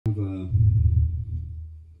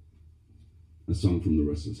a song from the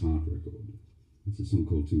Restless Heart record. It's a song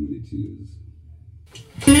called Too Many Tears.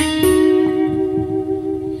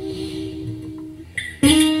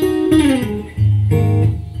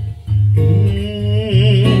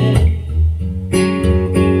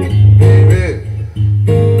 Baby,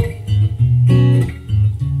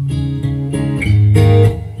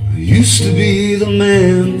 I used to be the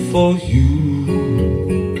man for you,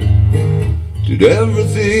 did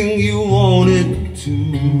everything you wanted to.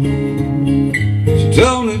 So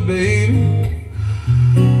tell me, baby,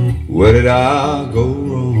 where did I go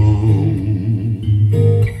wrong?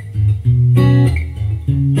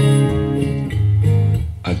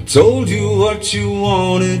 I told you what you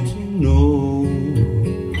wanted to know,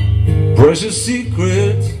 precious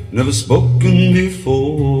secrets never spoken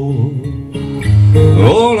before.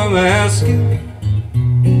 All I'm asking,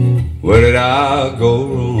 where did I go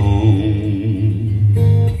wrong?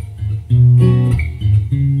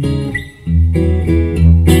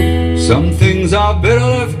 Some things are better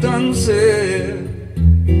left unsaid,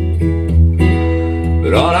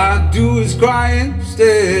 but all I do is cry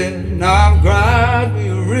instead. Now I've cried me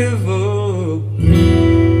a river,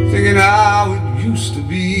 thinking how it used to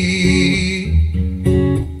be.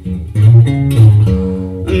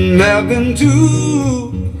 And there've been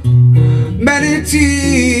too many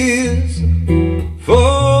tears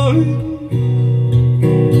falling,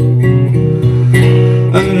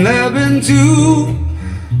 and there've been too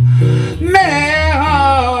many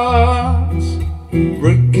hearts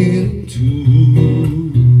breaking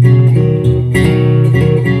too.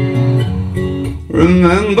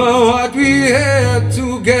 Remember what we had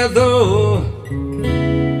together,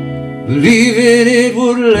 believing it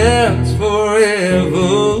would last forever.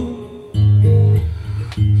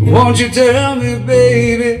 So won't you tell me,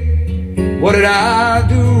 baby, what did I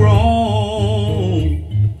do wrong?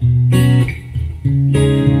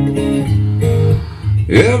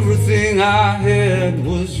 Everything I had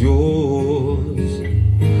was yours,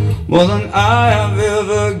 more than I have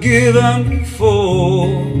ever given before.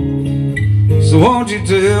 So won't you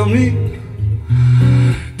tell me,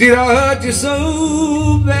 did I hurt you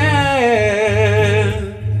so bad?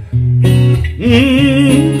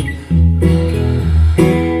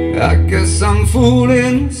 I guess I'm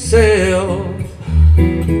fooling myself,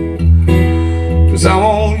 'cause I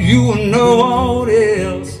want you and no one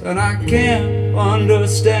else, and I can't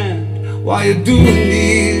understand why you're doing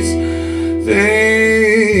these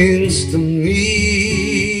things to me.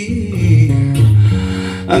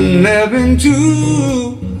 And there've been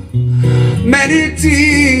too many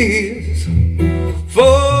tears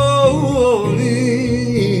falling,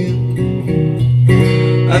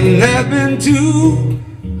 and there've been too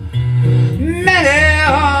many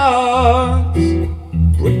hearts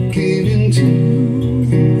breaking in two.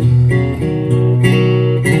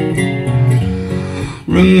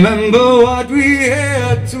 Remember what we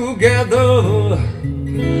had together,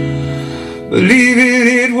 believing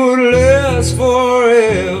it would last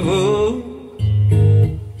forever.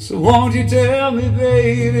 So won't you tell me,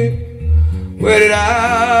 baby, where did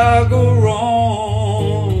I go wrong?